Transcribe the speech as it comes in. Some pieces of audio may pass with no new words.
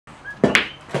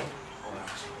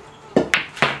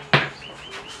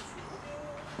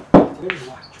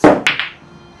What?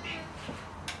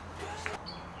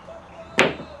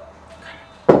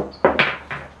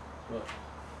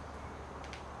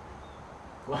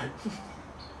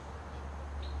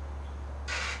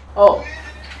 Oh,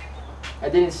 I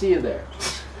didn't see you there.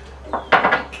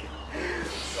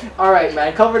 Alright,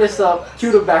 man, cover this up,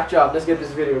 cue the backdrop, let's get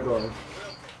this video going.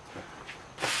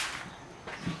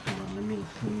 Let me.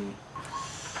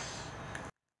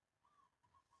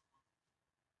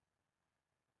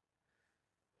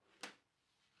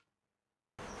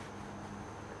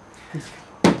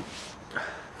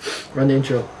 Run the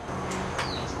intro.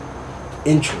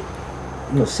 Intro?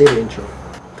 No, say the intro.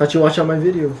 Thought you watch all my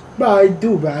videos. Bro, I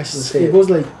do, bro. It goes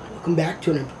like, welcome back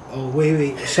to it. Oh,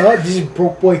 wait. Shut up, this is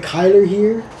broke boy Kilar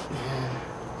here.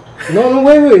 No,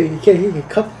 wait. You can't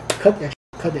cut that.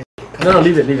 No,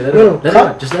 leave it. Let it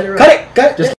run. Just let it run.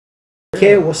 Cut it.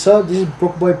 Okay, what's up? This is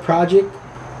Broke Boy Project.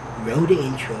 Roll the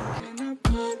intro.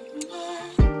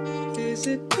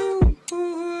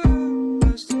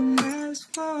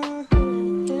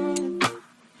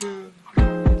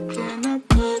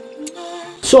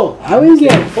 So, how we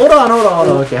get? Hold on.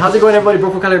 Okay, how's it going, everybody?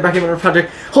 Broke Boy Kilar back in with Project.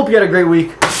 Hope you had a great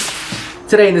week.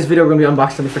 Today in this video, we're gonna be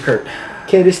unboxing something for Kurt.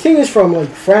 Okay, this thing is from like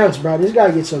France, bro. This guy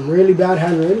gets some really bad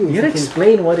handwriting. You gotta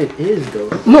explain what it is, though.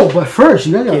 No, but first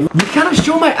you gotta. You gotta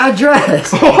show my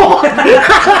address.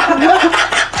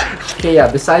 Okay, yeah.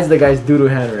 Besides the guy's doodle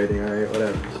handwriting, all right,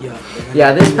 whatever.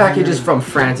 Yeah, this package is from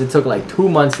France. It took like 2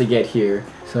 months to get here,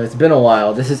 so it's been a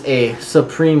while. This is a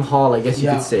Supreme haul, I guess you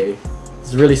could say.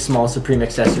 It's really small Supreme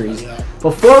accessories.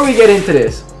 Before we get into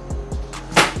this.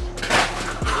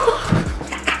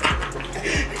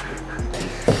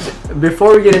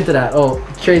 Before we get into that, oh,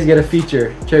 Trey's got a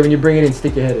feature. Trey, when you bring it in,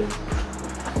 stick your head in.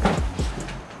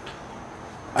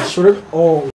 I sort of.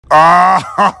 Oh.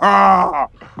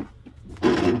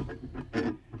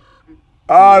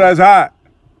 Oh, that's hot.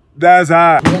 That's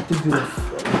hot. You have to do it.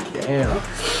 Damn.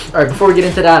 Alright, before we get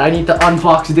into that, I need to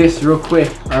unbox this real quick.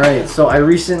 Alright, so I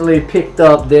recently picked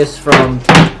up this from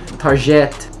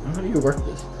Target. How do you work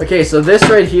this? Okay, so this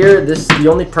right here, the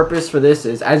only purpose for this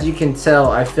is, as you can tell,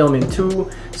 I film in 2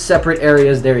 separate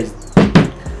areas. There is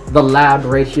the lab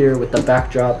right here with the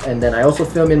backdrop, and then I also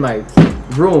film in my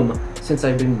room since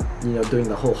I've been, doing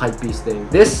the whole hypebeast thing.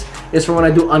 This is for when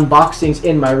I do unboxings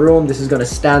in my room. This is gonna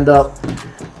stand up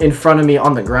in front of me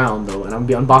on the ground though, and I'm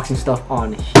gonna be unboxing stuff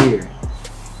on here.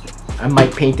 I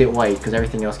might paint it white because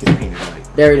everything else gets painted white.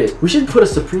 There it is. We should put a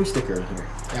Supreme sticker in here.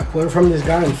 Yeah, put it from this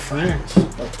guy in France.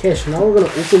 Okay, so now we're gonna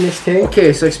open this thing.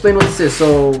 Okay, so explain what this is.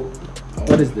 So,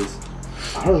 what is this?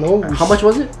 I don't know. How much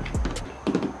was it?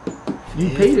 You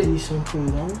paid it. Something,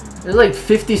 no? It's like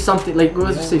 50 something. Like, what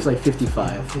was it say? It's like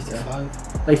 55.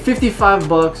 55. Like 55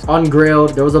 bucks,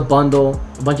 ungrailed. There was a bundle,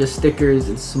 a bunch of stickers,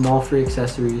 and small free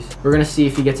accessories. We're gonna see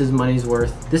if he gets his money's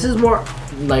worth. This is more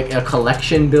like a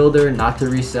collection builder, not to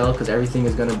resell, because everything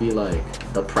is gonna be like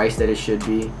the price that it should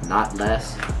be, not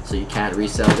less. So you can't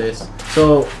resell this.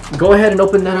 So go ahead and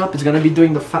open that up. It's gonna be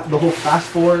doing the whole fast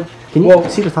forward. Can you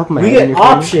see the top of my head? We get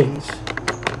options.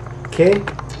 Okay,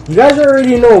 you guys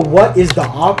already know what is the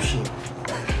option.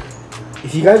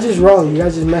 If you guys is wrong, you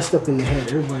guys just messed up in the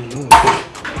head. Everybody knows.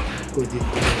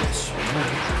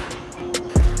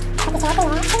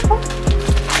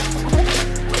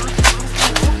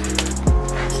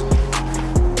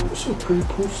 Some pretty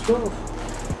cool stuff.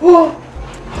 Oh,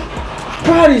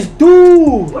 bro, this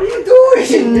dude. What are you doing?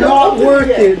 It's not worth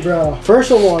it, bro.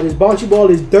 First of all, this bouncy ball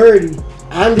is dirty,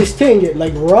 and this thing get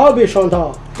like rubbish on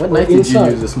top. What knife did you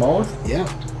use? The smallest? Yeah.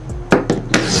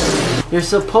 You're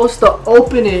supposed to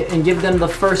open it and give them the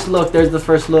first look. There's the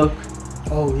first look.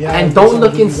 Oh yeah. And don't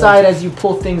look inside as you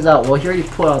pull things out. Well, he already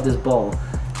pulled out this ball.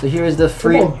 So here is the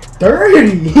free. Oh,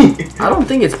 dirty. I don't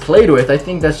think it's played with. I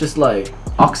think that's just like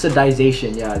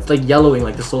oxidization. Yeah, it's like yellowing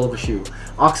like the sole of a shoe.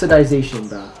 Oxidization,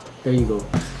 bro. There you go.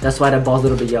 That's why that ball's a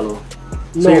little bit yellow.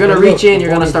 So you're gonna reach in.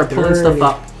 You're gonna start pulling stuff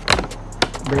up.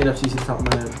 Bring it up so you see the top of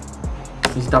my head.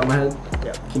 You see the top of my head?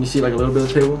 Yeah. Can you see like a little bit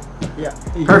of the table? Yeah.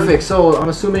 Perfect. So I'm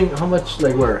assuming how much,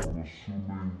 like where?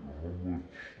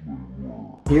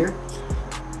 Here?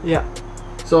 Yeah.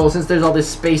 So since there's all this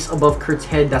space above Kurt's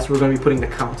head, that's where we're gonna be putting the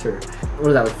counter. What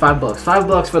is that, like $5?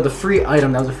 $5 for the free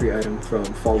item. That was a free item from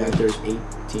Fall Winter's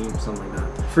 18, something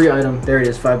like that. Free item. There it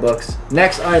is, $5.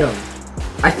 Next item.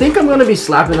 I think I'm gonna be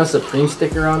slapping a Supreme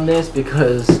sticker on this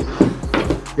because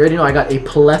you already know I got a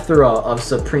plethora of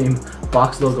Supreme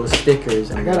box logo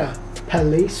stickers. And I got a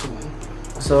Palace one.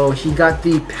 So he got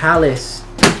the Palace.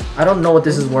 I don't know what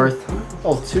this is worth.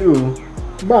 Oh, 2.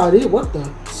 Bro, what the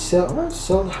Cell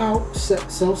South?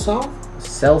 Cell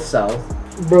South.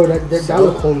 Bro, that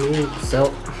look homemade.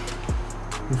 Cell.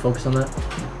 Can you focus on that?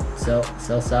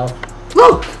 South.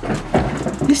 Look!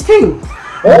 This thing!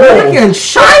 Big and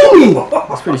shiny!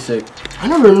 That's pretty sick. I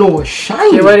never know what's shiny.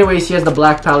 Okay, well, anyways, he has the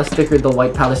black Palace sticker, the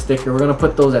white Palace sticker. We're gonna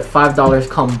put those at $5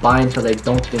 combined because I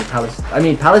don't think Palace. I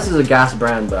mean, Palace is a gas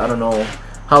brand, but I don't know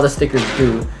how the stickers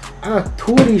do. I got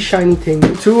 2 of these shiny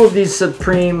things. 2 of these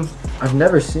Supreme. I've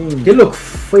never seen. They look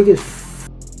fake as.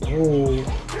 Oh.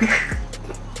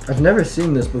 I've never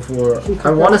seen this before. I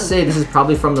want to say this is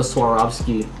probably from the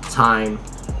Swarovski time.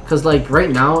 Because like right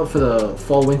now for the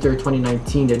fall winter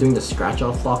 2019 they're doing the scratch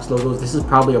off box logos. This is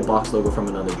probably a box logo from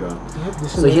another drop. Yep,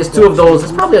 so he has 2 of those.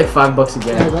 It's probably like $5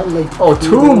 again. Yeah, like oh,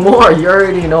 2 more. You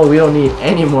already know we don't need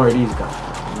any more of these guys.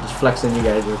 I'm just flexing you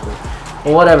guys real quick.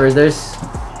 Well, whatever. There's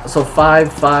so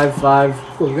 5, 5, 5,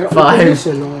 5.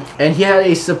 And he had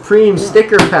a Supreme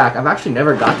sticker pack. I've actually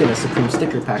never gotten a Supreme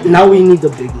sticker pack. Now we need the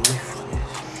big one.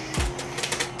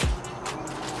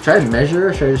 Try to measure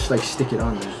or should I just like stick it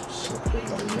on there?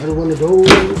 Another one of those.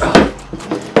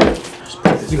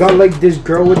 You got like this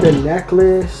girl with the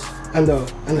necklace and the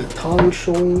tongue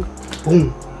showing.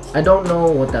 Boom. I don't know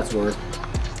what that's worth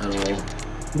at all.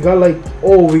 You got like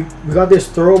we got this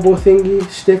throwable thingy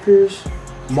stickers,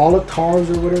 Molotovs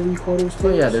or whatever you call those things.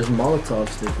 Oh yeah, there's Molotov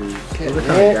stickers. Okay, those are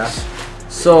kind of gas.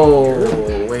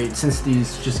 So wait, since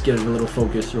these just get a little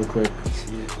focus real quick.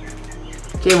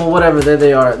 Okay, well whatever, there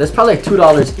they are. There's probably like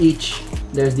 $2 each.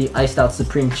 There's the iced out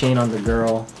Supreme chain on the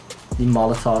girl, the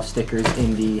Molotov stickers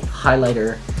in the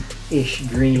highlighter-ish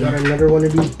green. You got another one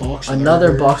of these box.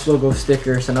 Another box logo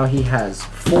sticker. So now he has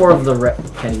 4 of the red.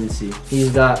 Can't even see.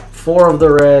 He's got 4 of the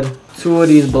red, 2 of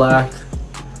these black.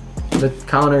 The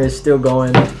counter is still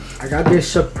going. I got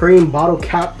this Supreme bottle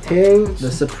cap thing.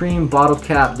 The Supreme bottle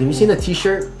cap. Have you seen the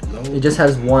T-shirt? No. It just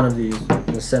has 1 of these in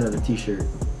the center of the T-shirt.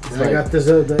 I got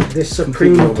this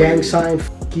Supreme gang sign. F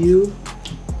you.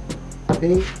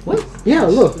 Thing. What? Yeah,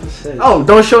 look. Oh,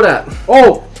 don't show that.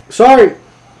 Oh, sorry.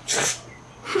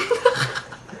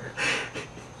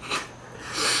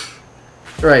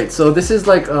 Right, so this is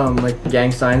like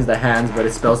gang signs, the hands, but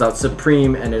it spells out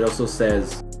Supreme, and it also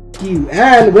says you.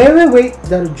 And wait. Is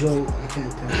that a joint? I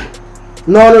can't tell.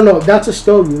 No. That's a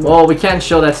stogie. Well, we can't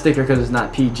show that sticker because it's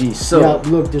not PG. So yeah,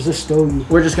 look, there's a stogie.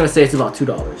 We're just gonna say it's about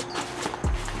 $2.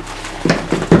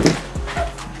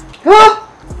 Huh?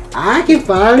 I can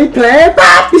finally plant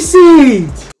poppy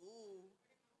seeds.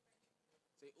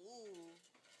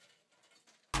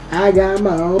 I got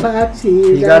my own poppy seeds.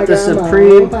 He got the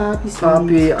Supreme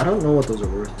Poppy. I don't know what those are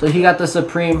worth. So he got the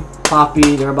Supreme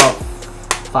Poppy. They're about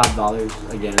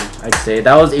 $5 again. I'd say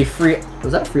that was a free.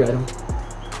 Was that a free item?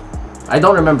 I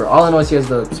don't remember. All I know is he has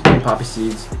the Supreme Poppy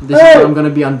seeds. This is what I'm gonna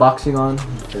be unboxing on.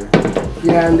 Okay.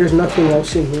 Yeah, and there's nothing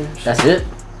else in here. That's it.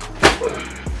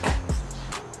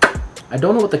 I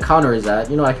don't know what the counter is at.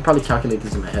 You know, I can probably calculate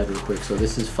this in my head real quick. So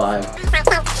this is 5.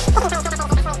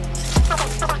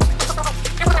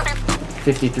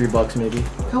 $53 maybe.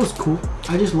 That was cool.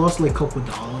 I just lost like a couple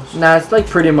dollars. Nah, it's like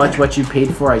pretty much what you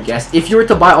paid for, I guess. If you were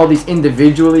to buy all these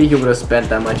individually, you would have spent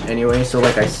that much anyway. So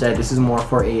like I said, this is more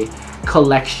for a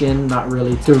collection, not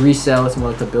really to resell. It's more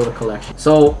like to build a collection.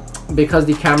 So because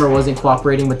the camera wasn't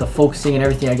cooperating with the focusing and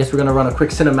everything, I guess we're gonna run a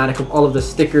quick cinematic of all of the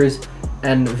stickers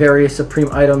and various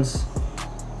Supreme items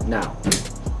now.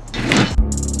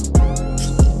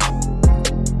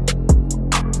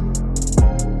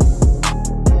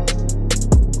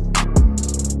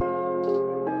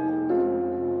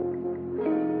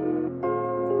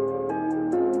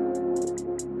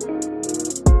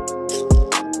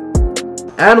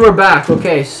 And we're back.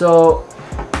 Okay, so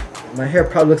my hair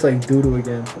probably looks like doo-doo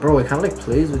again. Bro, it kind of like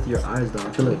plays with your eyes though.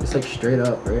 I feel like it's like straight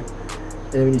up, right?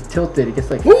 And when you tilt it, it gets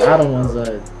like flat on one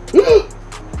side.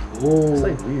 Oh, it's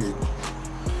like weird.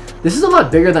 This is a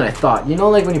lot bigger than I thought. You know,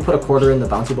 like when you put a quarter in the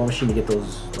bouncy ball machine, you get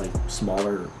those like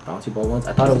smaller bouncy ball ones.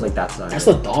 I thought it was like that size. That's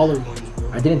the dollar ones,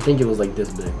 bro. I didn't think it was like this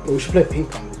big. Bro, we should play ping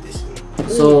pong with this thing.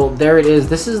 So there it is.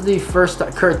 This is the first.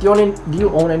 Kurt, do you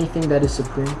own anything that is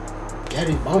Supreme? Yeah,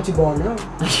 this bouncy ball now.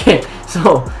 Okay,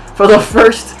 so for the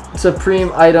first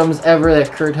Supreme items ever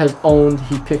that Kurt has owned,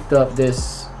 he picked up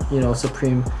this, you know,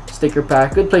 Supreme sticker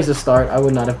pack. Good place to start. I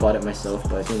would not have bought it myself,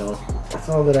 but you know, that's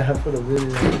all that I have for the video.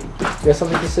 You got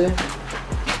something to say?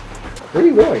 Where are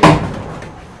you going?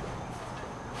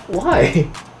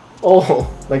 Why? Oh,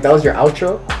 like that was your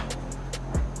outro?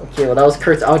 Okay, well that was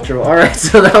Kurt's outro. Alright,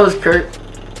 so that was Kurt.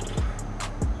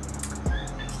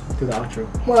 Do the outro.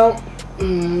 Well,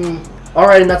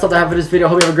 alright, and that's all I have for this video.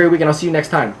 Hope you have a great week, and I'll see you next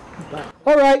time.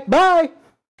 Alright, bye!